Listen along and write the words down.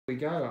We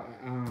go,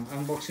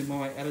 unboxing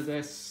my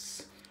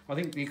adidas, I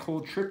think they're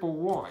called triple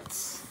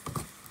whites.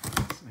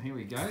 So here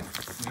we go.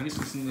 Now this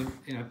is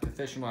in a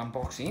professional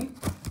unboxing.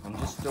 I'm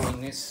just doing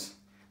this,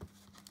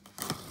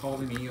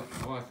 holding my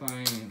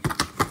iPhone,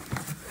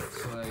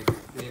 so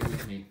bear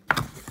with me.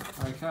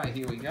 Okay,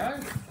 here we go.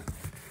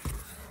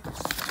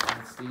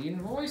 That's the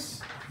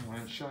invoice. I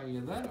won't show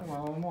you that,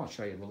 well I might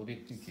show you a little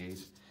bit, who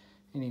cares.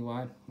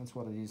 Anyway, that's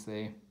what it is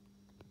there.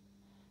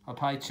 I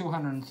paid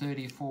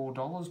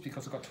 $234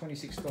 because I got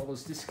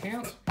 $26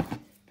 discount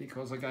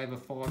because I gave a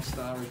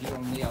 5-star review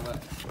on the other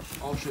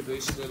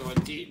UltraBOOST that I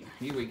did.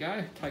 Here we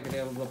go, take it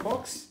out of the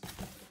box.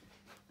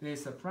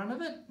 There's the front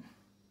of it,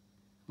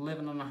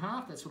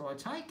 11.5, that's what I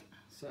take.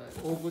 So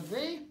all good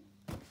there.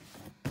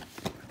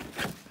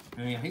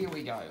 And now here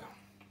we go.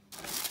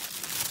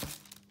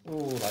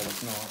 Oh, they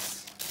look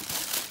nice.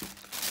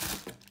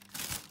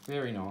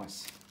 Very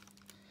nice.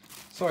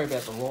 Sorry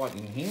about the light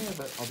in here,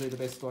 but I'll do the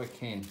best I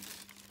can.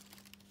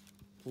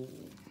 Ooh.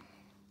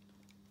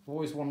 I've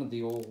always wanted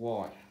the all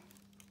white.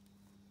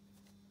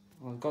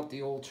 I've got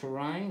the all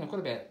terrain. I've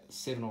got about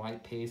 7 or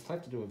 8 pairs. I'll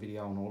have to do a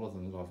video on all of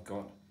them that I've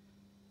got.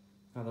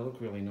 Oh, they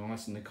look really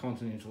nice. And the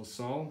continental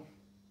sole,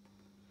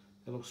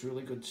 that looks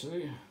really good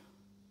too.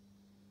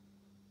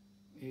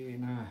 Yeah,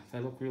 no, they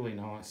look really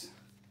nice.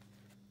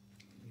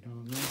 You know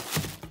what I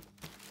mean?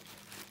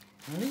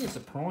 I think it's a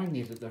prime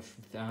knit at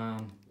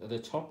the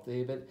top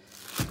there, but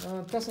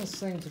it doesn't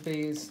seem to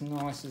be as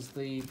nice as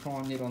the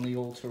prime knit on the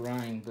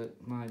all-terrain, but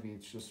maybe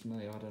it's just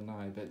me, I don't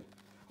know. But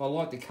I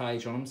like the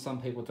cage on them.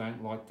 Some people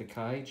don't like the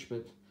cage,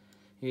 but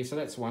yeah, so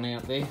that's one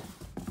out there.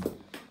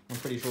 I'm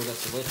pretty sure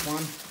that's the left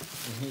one.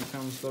 And here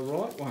comes the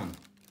right one.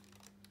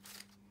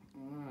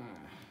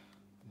 Ah,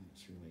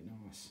 that's really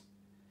nice.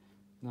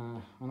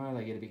 No, I know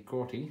they get a bit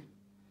grotty,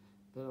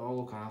 but I'll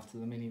look after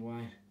them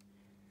anyway.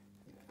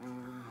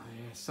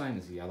 Yeah, same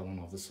as the other one,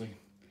 obviously.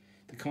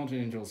 The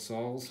continental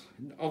soles.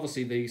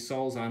 Obviously, the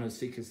soles aren't as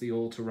thick as the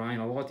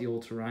all-terrain. I like the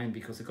all-terrain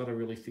because they've got a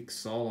really thick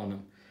sole on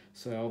them.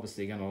 So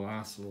obviously they're going to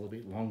last a little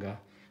bit longer.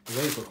 But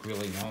these look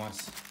really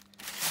nice.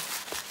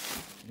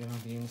 You know,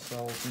 the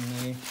insoles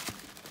in there.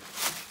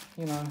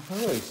 You know,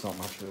 really it's not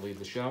much really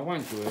to show. I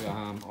won't do it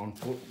on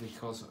foot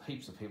because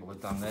heaps of people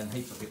have done that and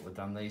heaps of people have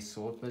done these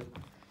sort, but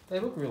they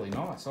look really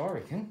nice, I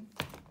reckon.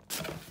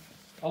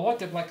 I like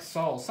the black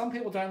soles. Some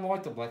people don't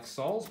like the black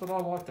soles, but I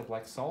like the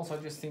black soles. I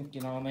just think,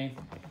 you know what I mean,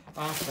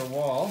 after a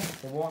while,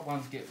 the white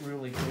ones get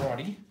really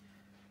grotty.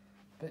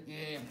 But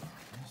yeah,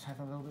 let's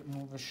have a little bit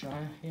more of a show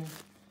here.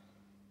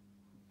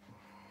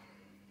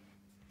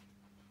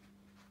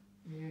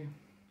 Yeah,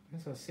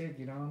 as I said,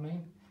 you know what I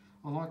mean.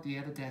 I like the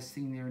adidas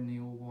thing there in the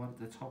all white at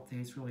the top there.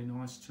 It's really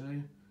nice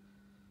too.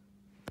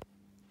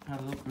 They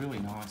look really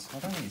nice. I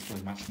don't think there's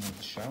really much more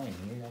to show in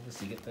here.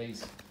 Obviously get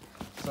these.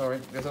 Sorry,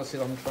 as I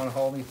said, I'm trying to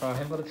hold my phone. I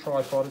haven't got a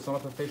tripod, it's not a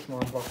professional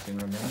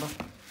unboxing, remember?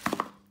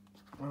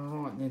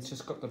 Alright, and it's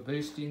just got the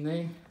boost in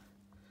there.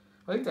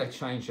 I think they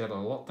change that a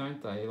lot,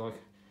 don't they? Like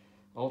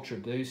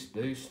UltraBOOST,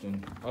 boost,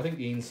 and I think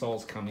the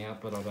insoles come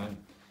out, but I don't.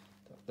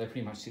 They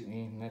pretty much sit in there,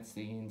 and that's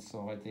the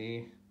inside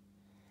there.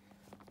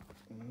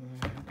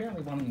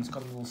 Apparently one of them's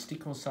got a little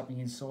sticker or something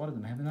inside of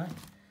them, haven't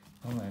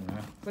they? I don't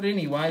know. But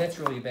anyway, that's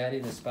really about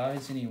it, I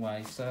suppose,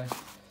 anyway. So,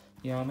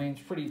 you know what I mean?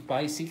 It's pretty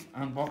basic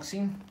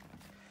unboxing.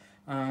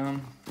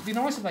 It'd be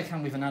nice if they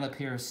come with another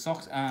pair of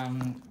socks,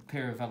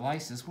 pair of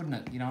laces, wouldn't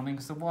it? You know what I mean?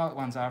 Because the white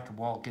ones after a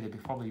while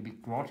get probably a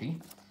bit grotty.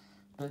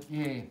 But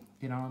yeah,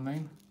 you know what I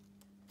mean?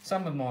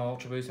 Some of my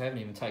UltraBOOST I haven't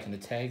even taken the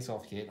tags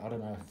off yet. I don't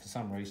know, for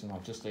some reason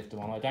I've just left them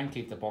on. I don't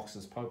keep the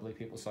boxes. Probably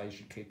people say you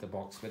should keep the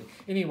box. But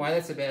anyway,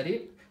 that's about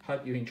it.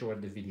 Hope you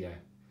enjoyed the video.